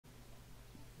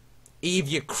Eve,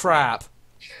 you crap.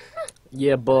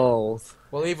 Yeah, balls.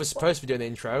 Well, Eve was supposed to be doing the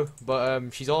intro,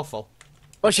 but she's awful.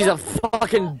 Oh, she's a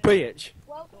fucking bitch.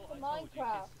 Welcome to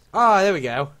Minecraft. Ah, there we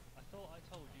go.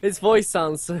 His voice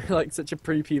sounds like such a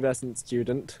prepubescent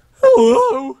student.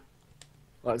 Hello.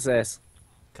 What's this?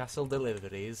 Castle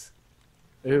deliveries.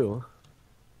 Ooh.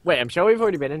 Wait, I'm sure we've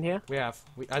already been in here. We have.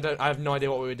 I have no idea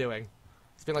what we were doing.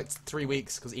 It's been like 3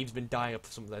 weeks because Eve's been dying of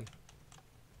something.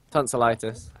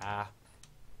 Tonsillitis. Ah.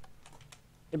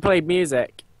 He played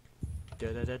music.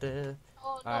 Da-da-da-da.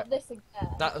 Oh, not Alright. this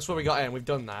again. That's where we got in. We've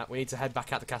done that. We need to head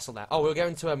back out the castle now. Oh, we were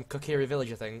going to Kokiri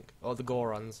village, I think, or the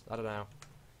Gorons. I don't know.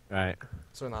 Right.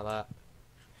 Something like that.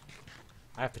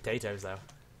 I have potatoes though.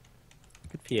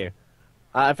 Good for you.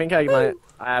 I think I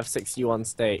have 61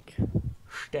 steak.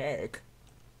 Steak.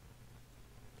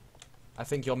 I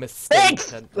think you're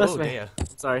mistaken. That's Oh me. dear.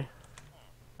 Sorry.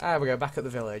 Ah, we go back at the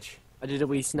village. I did a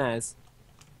wee snares.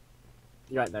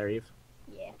 You right there, Eve?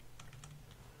 Yeah.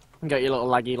 You got your little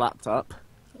laggy laptop.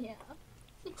 Yeah.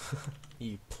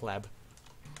 You pleb.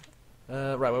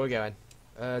 Right, where are we going?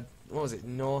 What was it?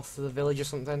 North of the village or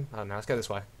something? I don't know. Let's go this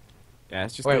way. Yeah,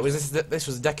 it's just. Wait, was this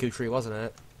was a Deku tree, wasn't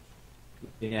it?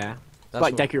 Yeah. It's That's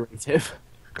like what- decorative.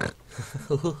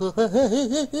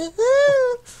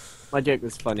 My joke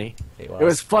was funny. It It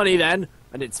was funny then,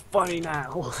 and it's funny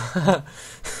now.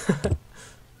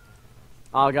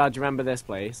 Oh god, do you remember this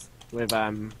place? With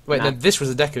Wait, Nav- then this was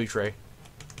a Deku tree.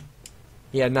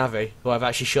 Yeah, Navi, who I've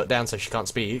actually shut down so she can't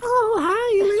speak. Oh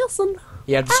hi, listen.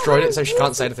 Yeah, I've destroyed it so she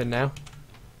can't say anything now.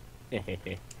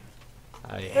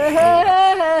 Oh,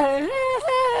 yeah.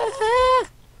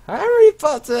 Harry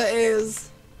Potter is.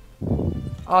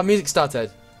 Oh, music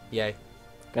started. Yay.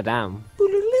 God damn.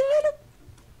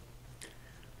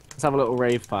 Let's have a little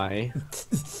rave party.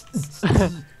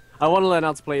 I want to learn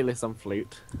how to play this on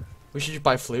flute. We should just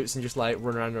buy flutes and just like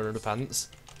run around in underpants.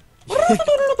 In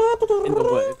the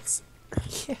woods.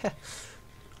 Yeah.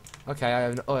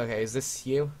 Okay, oh, okay, is this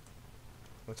you?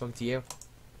 I'm talking to you.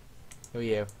 Who are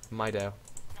you? Mido.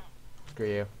 Screw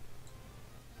you.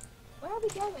 Where are we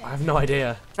going? I have no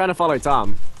idea. Trying to follow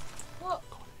Tom. What?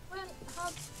 When? How?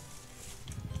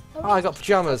 Oh, I got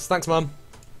pajamas. Thanks, Mum.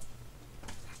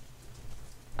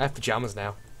 I have pajamas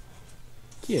now.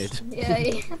 Cute.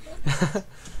 Yeah.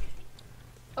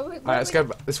 Alright, let's go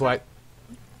this way.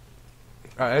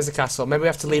 Alright, there's the castle. Maybe we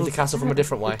have to leave the castle from a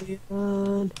different way.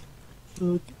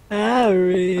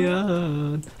 Carry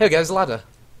on. Here we go, there's a ladder.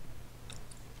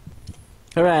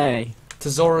 Hooray. To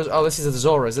Zora's. Oh, this is the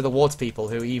Zoras. They're the water people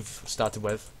who Eve started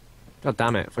with. God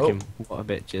damn it, fucking what a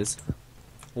bitches.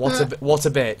 What a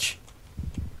bitch.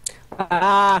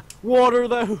 Ah, water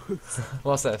those.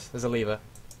 What's this? There's a lever.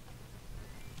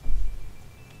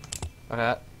 Okay,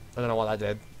 I don't know what that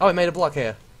did. Oh, it made a block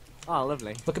here. Oh,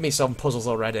 lovely. Look at me solving puzzles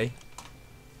already.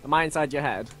 Am I inside your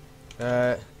head?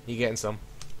 You getting some?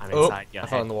 I'm Oh, inside your I head.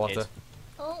 fell in the water. kid.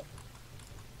 Oh,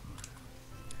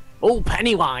 Oh,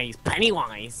 Pennywise,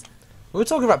 Pennywise. We were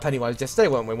talking about Pennywise yesterday,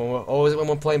 weren't we? Or was it when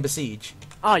we were playing Besiege?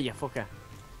 Oh, you fucker.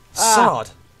 Sod!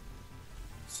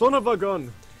 Son of a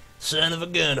gun. Son of a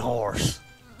gun horse.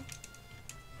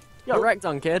 You're wrecked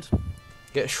on, kid.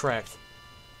 Get shreked.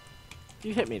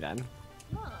 You hit me then.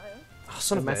 no. Oh,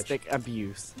 son of a bitch. Domestic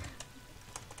abuse.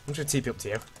 I'm just gonna TP up to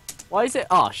you. Why is it?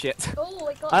 Oh, shit. Oh,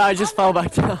 I got. I just fell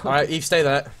back down. Alright, Eve, stay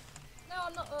there. No,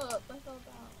 I'm not up. I fell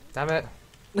Damn it.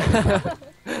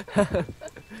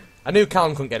 I knew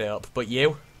Callum couldn't get it up, but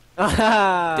you?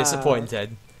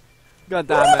 Disappointed. God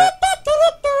damn it.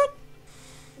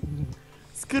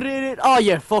 Screw it. Oh,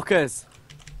 you fuckers.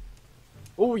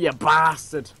 Oh, you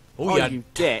bastard. Oh, Oh, yeah. you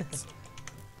dicks.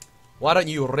 Why don't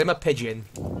you rim a pigeon?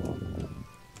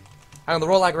 Hang on,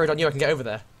 they're all aggroed on you, I can get over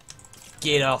there.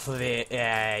 Get off of it,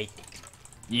 hey.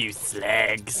 You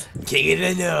slags. King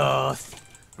of the North.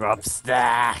 Rob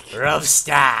Stack. Rough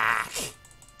stack.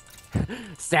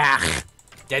 Stack.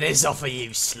 Dennis off of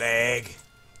you, slag.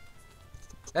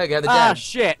 There we go, they're Ah, dead.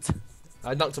 shit.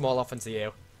 I knocked them all off into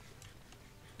you.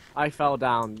 I fell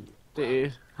down.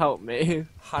 Dude, help me.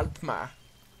 Help me.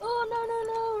 Oh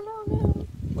no no no no no!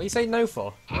 What are you saying no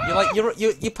for? You're like,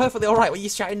 you're perfectly alright, what are you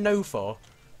shouting no for?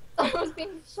 I was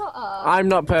being shot at. I'm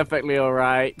not perfectly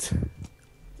alright.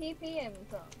 TP him,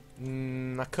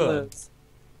 Tom. I could.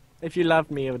 If you loved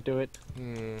me, I would do it.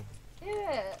 Do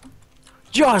it.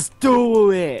 Just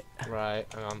do it! Right,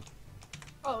 hang on.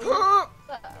 Oh,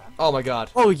 there. Oh my god.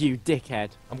 Oh, you dickhead.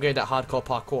 I'm going to hardcore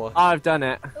parkour. I've done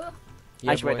it.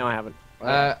 Yeah, Actually, wait, boy. no, I haven't.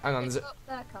 Hang on, It's up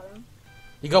there, Callum.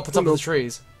 you go up on top of the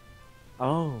trees.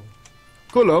 Oh.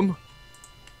 Cullum.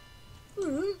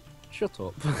 Shut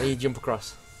up. Then you jump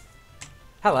across.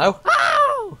 Hello.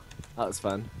 Ow! That was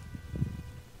fun.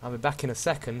 I'll be back in a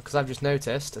second, because I've just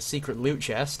noticed a secret loot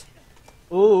chest.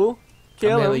 Ooh,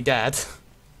 kill I'm nearly him. dead.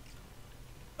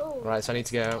 Oh. Right, so I need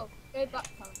to go. Oh, go back,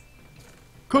 Callum.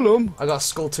 Kill him. I got a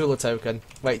Skull Tula token.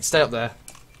 Wait, stay up there.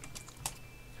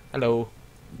 Hello.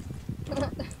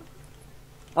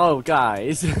 Oh,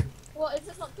 guys. What, is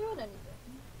this not doing anything?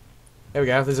 Here we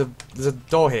go. There's a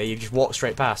door here. You just walk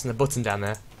straight past, and a button down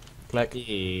there. Click.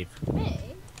 Eve. Me?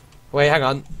 Wait, hang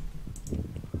on.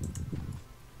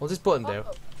 What's this button do?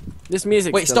 Oh, This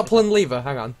music. Wait, stop pulling the lever.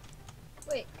 Hang on.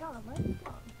 wait, Callum, where have you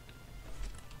gone?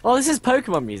 Oh, this is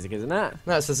Pokemon music, isn't it?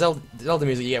 No, it's the Zelda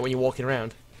music you get when you're walking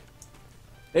around.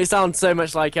 It sounds so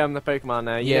much like the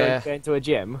Pokemon. You Yeah. know, going to a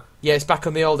gym. Yeah, it's back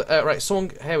on the old. Right,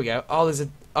 someone. Here we go. Oh, there's a.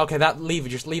 Okay, that lever.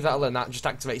 Just leave that alone. That just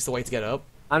activates the way to get up.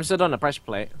 I'm stood on a pressure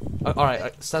plate. All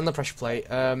right, stand on the pressure plate.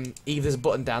 Eve, there's a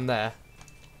button down there.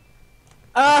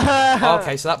 Ah!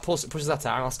 Okay, so that pushes that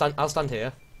out. I'll stand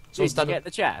here. So Did you get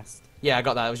the chest? Yeah, I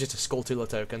got that. It was just a Skull Tula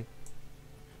token.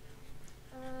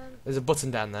 There's a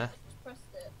button down there. Just pressed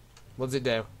it. What does it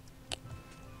do?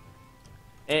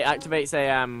 It activates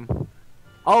a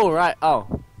Oh right. Oh.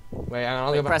 Wait, hang on.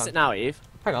 I'll Wait, go back press on. it now, Eve.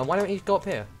 Hang on. Why don't you go up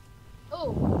here,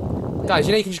 Oh. guys?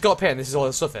 You know you can just go up here, and this is all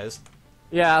the stuff is.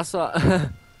 Yeah, I saw.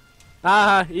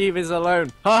 Ah, Eve is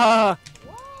alone. Ha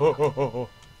Oh, oh, oh,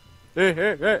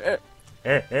 ha.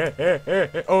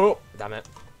 oh. Damn it!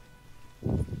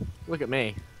 Look at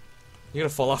me. You're gonna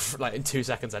fall off like in 2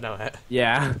 seconds. I know it.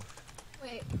 Yeah.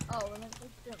 Wait, oh, we're meant to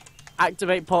jump.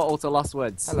 Activate portal to Lost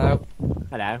Woods. Hello.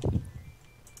 Hello.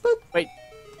 Wait.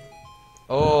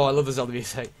 Oh, I love the Zelda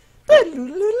music.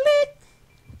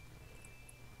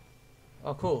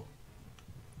 Oh, cool.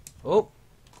 Oh,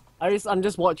 I'm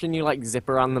just watching you like zip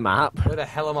around the map. where the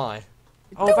hell am I?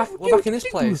 Oh, we're back in this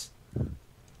place.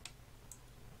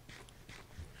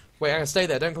 Wait, I'm gonna stay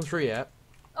there. Don't come through yet.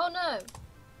 Oh no,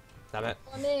 Damn it.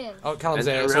 I'm in. Oh, Callum's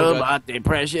And there. the It's all good. robot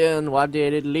depression. What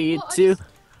did it lead What? I to? just-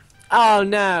 Oh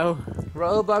no.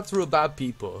 Robots were bad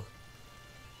people.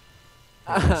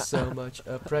 So much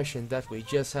oppression that we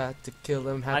just had to kill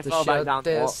them, I had to fell back shut down.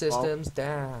 their Well. systems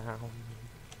down.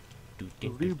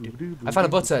 I found a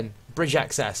button. Bridge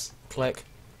access. Click.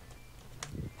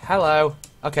 Hello.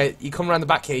 Okay, you come around the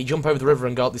back here, you jump over the river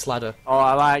and go up this ladder. Oh,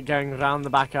 I like going around the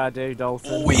back. I do,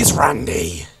 Dalton. Always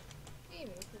Randy! See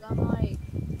me, because I'm like...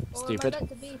 Or Stupid. am I meant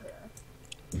to be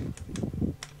here?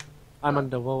 I'm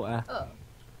underwater. Oh.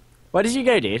 Where did you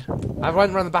go, dude? I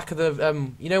went around the back of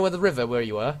the, you know where the river, where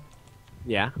you were?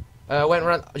 Yeah. I went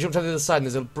around, I jumped over the other side and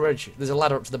there's a bridge, there's a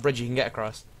ladder up to the bridge you can get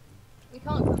across. We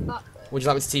can't come back though. Would you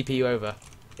like me to TP you over?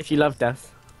 If you love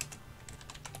death.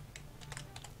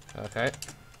 Okay.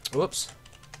 Whoops.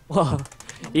 Whoa.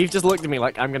 You've just looked at me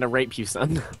like I'm gonna rape you,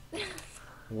 son.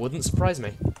 Wouldn't surprise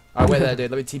me. Alright, wait there,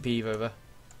 dude. Let me TP you over.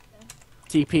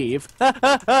 TP.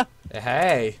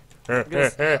 Hey!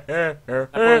 Guess- I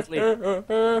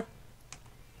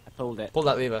pulled it. Pull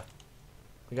that lever.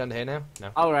 We got into here now? No.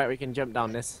 Alright, we can jump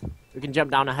down this. We can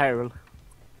jump down a hole.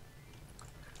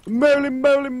 Moly,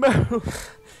 moly, moly.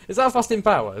 Is that Austin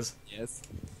Powers? Yes.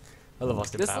 I love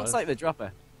Austin This Powers. looks like the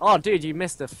dropper. Oh, dude, you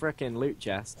missed a frickin' loot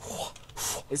chest.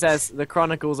 It says The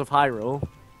Chronicles of Hyrule.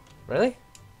 Really?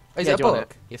 Oh, is Yeah, it do a you want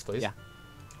book? Yes, please. Yeah.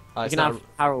 Oh, You it's can not have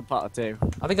Harold Potter too.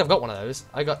 I think I've got one of those.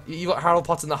 You got Harold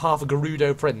Potter and the half a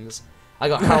Gerudo Prince. I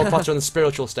got Harold Potter and the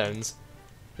Spiritual Stones.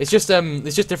 It's just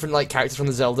different like characters from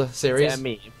the Zelda series. Yeah,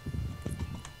 me.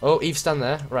 Oh, Eve, stand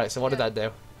there. Right, so what did that do? I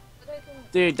don't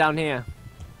think... Dude, down here.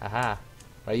 Aha.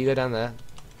 Right, you go down there.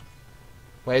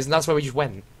 Wait, isn't that where we just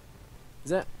went?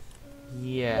 Is it?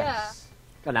 Yes.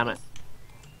 God damn it.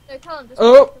 No, Callum, just...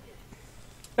 Oh!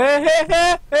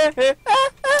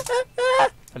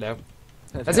 Hello.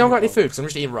 Has anyone got any food? Because I'm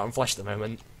just eating rotten flesh at the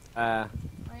moment. I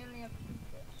only have...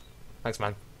 Thanks,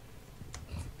 man.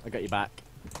 I got you back.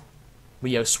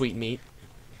 We owe sweet meat.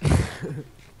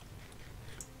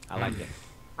 I like it.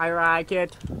 I like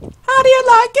it. How do you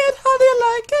like it? How do you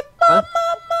like it? Huh?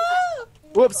 Mama?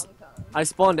 Whoops. Callum. I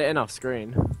spawned it in off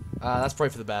screen. That's probably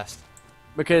for the best.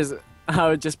 Because I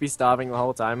would just be starving the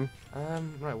whole time.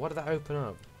 Right, what did that open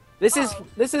up? This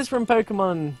is from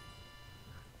Pokemon.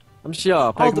 I'm sure.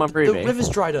 Oh, Pokemon the Ruby. river's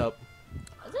dried up.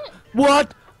 Is it?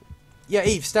 What? Yeah,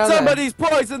 Eve, stand there. Somebody's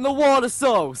poisoned the water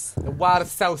source. The water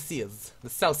Celsius. The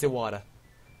Celsius water.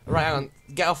 Right, hang on.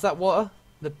 Get off that water.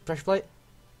 The pressure plate.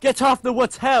 Get off the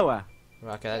water. Right,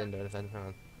 okay, that didn't do anything. Hang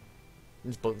on. I'm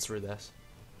just button through this.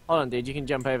 Hold on, dude. You can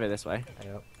jump over this way.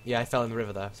 There you go. Yeah, I fell in the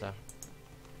river there, so. There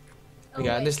Oh, you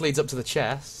go, and wait. this leads up to the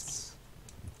chests.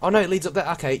 Oh no, it leads up there.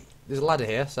 Okay, there's a ladder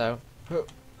here, so.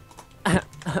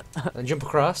 And jump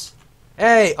across.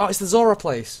 Hey! Oh, it's the Zora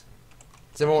place.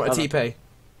 Does everyone want a Hold TP?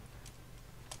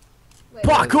 Wait,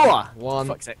 Parkour! One.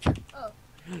 Fuck's sake. Oh.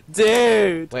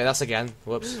 Dude! Wait, that's again.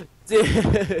 Whoops. Do Dude!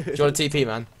 you want a TP,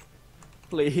 man?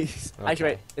 Please. Okay. Actually,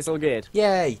 wait, it's all good.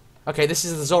 Yay! Okay, this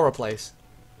is the Zora place.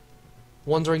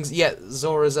 Wanderings, yeah,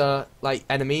 Zoras are like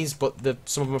enemies, but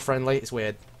some of them are friendly. It's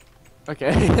weird.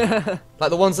 Okay. Like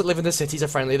the ones that live in the cities are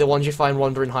friendly. The ones you find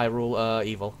wandering Hyrule are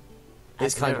evil.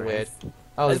 It's kind of weird.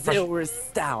 Oh, there's fresh. Azura's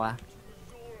Tower.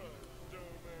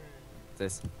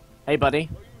 This. Hey, buddy.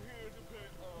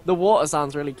 The water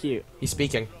sounds really cute. He's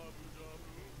speaking.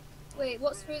 Wait,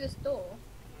 what's through this door?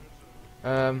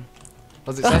 What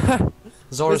does it say?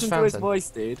 Zora's Listen to his fountain. voice,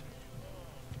 dude.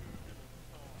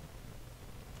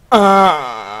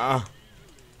 Ah,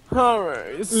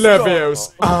 Hurry,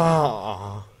 Leviosa.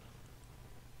 Ah,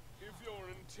 If you're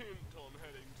intent on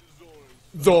heading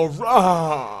to Zora's,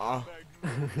 Zora.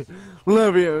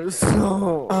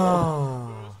 Leviosa.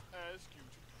 Ah. ask you to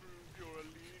prove your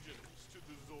allegiance to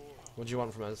the Zora. What do you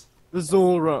want from us?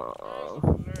 Zora. Late,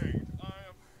 I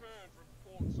have heard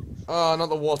reports of Oh, not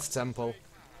the water temple.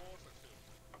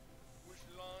 which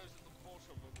lies at the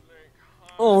bottom of Lake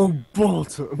Oh,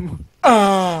 bottom.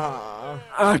 Ah,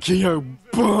 Akio,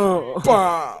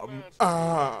 bam.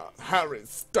 Ah, Harry,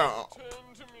 stop. Turn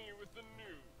to me with the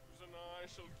news, and I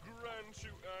shall grant you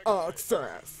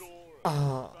Access. Zora.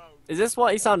 Ah. Is this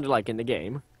what he sounded like in the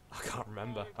game? I can't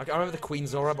remember. I remember the Queen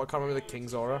Zora, but I can't remember the King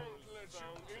Zora. Let you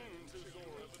into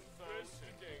Zora's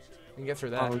investigation. You can get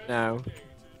through there. Oh no.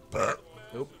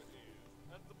 Nope.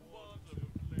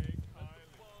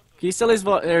 Can you still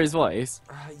hear his voice?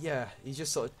 Yeah, he's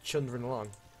just sort of chundering along.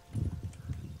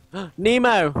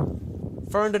 Nemo!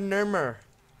 Fern and Nurmer.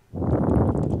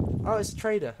 Oh, it's a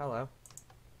trader. Hello.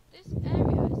 This area is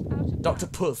out of Dr. bounds for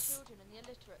Puss. children and the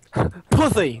illiterate.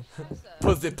 Pussy!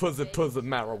 Pussy,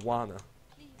 marijuana.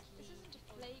 Please, this isn't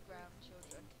a playground,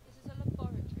 children. This is a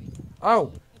laboratory.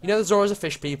 Oh, you know the Zoras are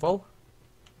fish people?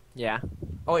 Yeah.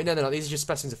 Oh, wait, no. These are just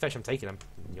specimens of fish. I'm taking them.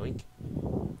 Yoink.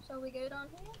 Shall we go down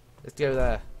here? Let's go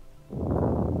there.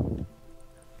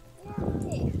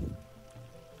 Yay!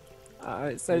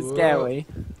 It's so Whoa. scary.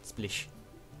 Splish.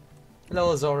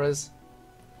 Hello, Zoras.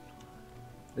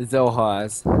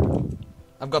 Zohars.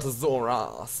 I've got a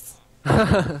Zoras.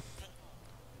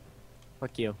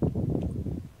 Fuck you.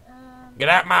 Get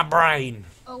out my brain.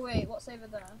 Oh wait, what's over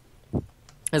there?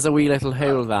 There's a wee little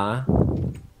hole there.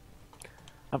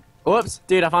 Whoops,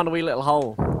 dude! I found a wee little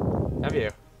hole. Have you?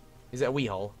 Is it a wee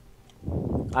hole?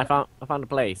 I found a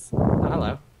place. Oh,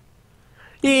 hello.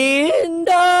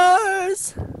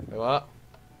 Indoors. Wait, what?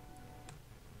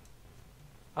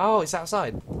 Oh, it's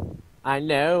outside. I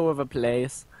know of a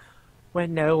place where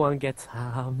no one gets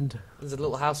harmed. There's a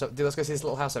little house. Dude, let's go see this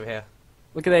little house over here.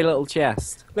 Look at their little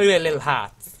chest. Look at that little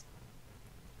hat.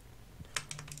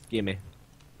 Gimme.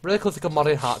 Really cool to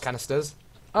modern heart canisters.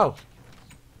 Oh,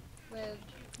 With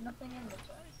nothing in the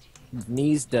chest.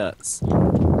 Knees dirts.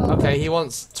 Oh, okay. He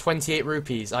wants 28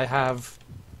 rupees. I have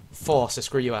 4, so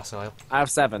screw you, asshole. I have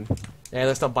 7. Yeah,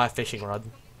 let's not buy a fishing rod.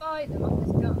 buy them off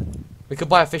this guy. We could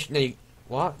buy a fish. No,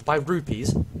 what? Buy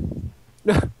rupees?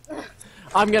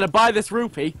 I'm gonna buy this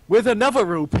rupee with another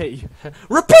rupee.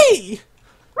 Rupee!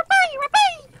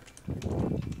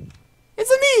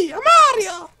 It's me,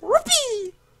 Mario!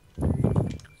 Rupee!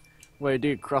 Wait,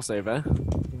 dude, crossover.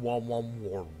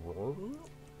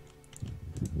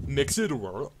 Mix it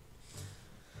up.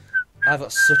 I've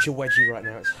got such a wedgie right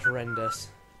now, it's horrendous.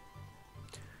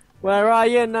 Where are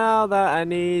you now that I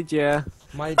need you?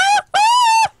 My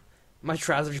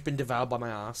trousers have just been devoured by my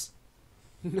ass.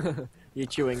 You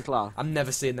chewing cloth. I'm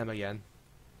never seeing them again.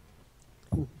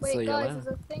 Wait, So you guys, will. there's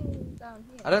a thing down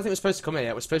here. I don't think we're supposed to come here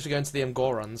yet. We're supposed to go into the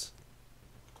Gorons.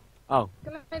 Oh,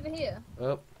 Come over here.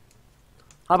 Oh,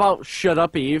 how about shut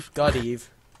up, Eve? God, Eve.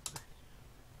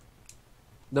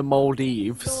 The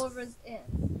Maldives. Zora's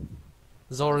in.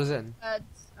 Zora's in. Birds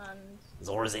and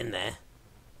Zora's in there.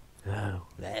 Oh.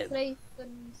 place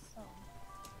and song.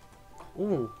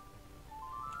 Ooh.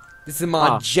 This is my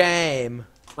Ah. jam.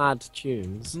 Mad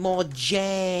tunes. More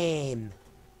jam.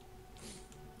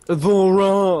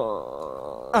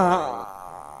 Zora.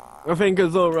 Ah. I think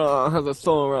Zora has a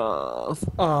Sora.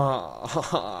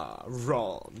 Ah.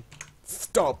 Ron.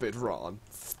 Stop it, Ron.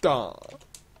 Stop.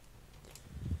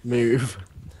 Move.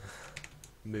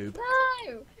 Moob.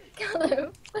 No!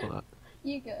 Go! What?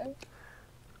 You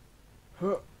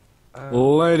go.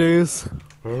 Ladies.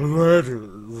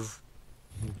 Ladies.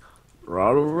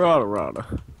 Rada rada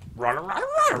rada.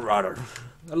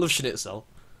 I love Schnitzel.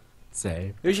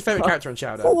 Say. Who's your favourite character on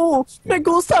Chowder? Oh, me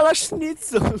gusta la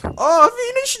schnitzel. Oh,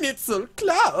 Wiener Schnitzel,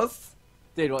 Klaus!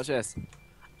 Dude, watch this.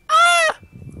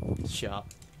 Shut up.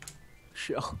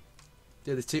 Sure.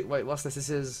 Dude, there's two. Wait, what's this? This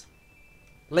is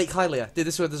Lake Hylia. Dude,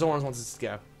 this is where the Zorons wanted us to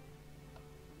go.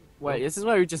 Wait, this is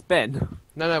where we've just been.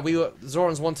 No,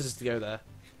 Zorons wanted us to go there.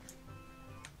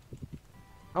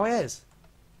 Oh, it is.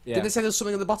 Yeah. Didn't it say there was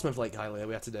something at the bottom of Lake Hylia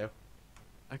we had to do?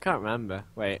 I can't remember.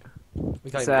 Wait. We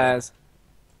It can't even says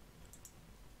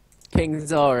King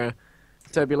Zora,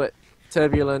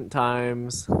 turbulent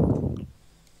times.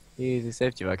 Easy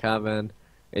safety by carbon.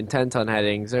 Intent on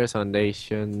heading. Zora's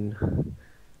foundation.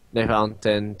 No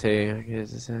fountain to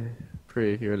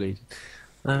prove your allegiance.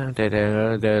 Lake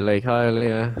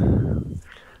Hylia.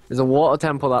 There's a water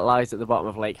temple that lies at the bottom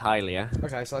of Lake Hylia. go.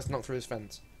 Okay, so let's knock through his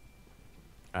fence.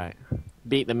 Right.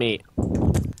 Beat the meat.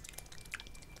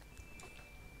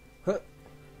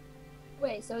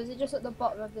 Wait, so is it just at the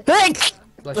bottom of this? Thanks!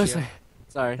 Bless you.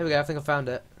 Sorry. Here we go, I think I found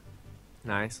it.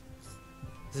 Nice.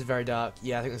 This is very dark.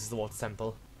 Yeah, I think this is the water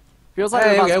temple. Feels like Hey,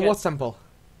 we're here about we to go, get, water temple.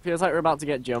 feels like we're about to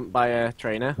get jumped by a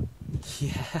trainer.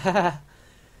 Yeah.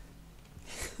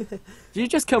 Did you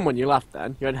just come when you laughed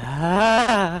then? You went,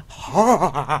 ah.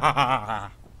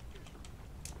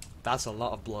 That's a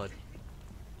lot of blood.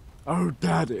 Oh,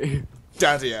 daddy.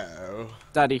 Daddy-o.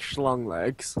 Daddy schlong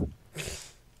legs.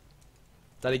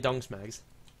 Daddy Dong Smegs.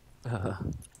 Uh.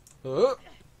 Oh.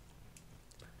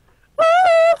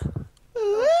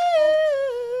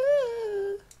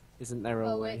 Isn't there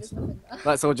Oh wait, always? there's nothing there.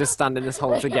 Let's all just stand in this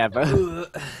hole together. Ugh.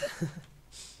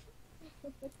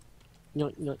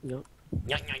 Yoink, yoink,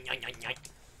 yoink.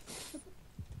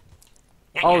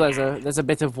 Oh, there's a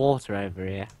bit of water over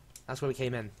here. That's where we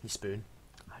came in, you spoon.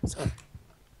 I'm sorry.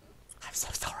 I'm so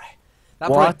sorry.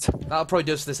 What? That'll probably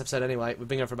do us for this episode anyway. We've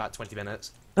been going for about 20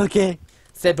 minutes. Okay.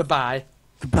 Say bye-bye.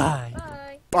 Goodbye.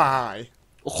 Bye. Bye.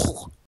 Oh.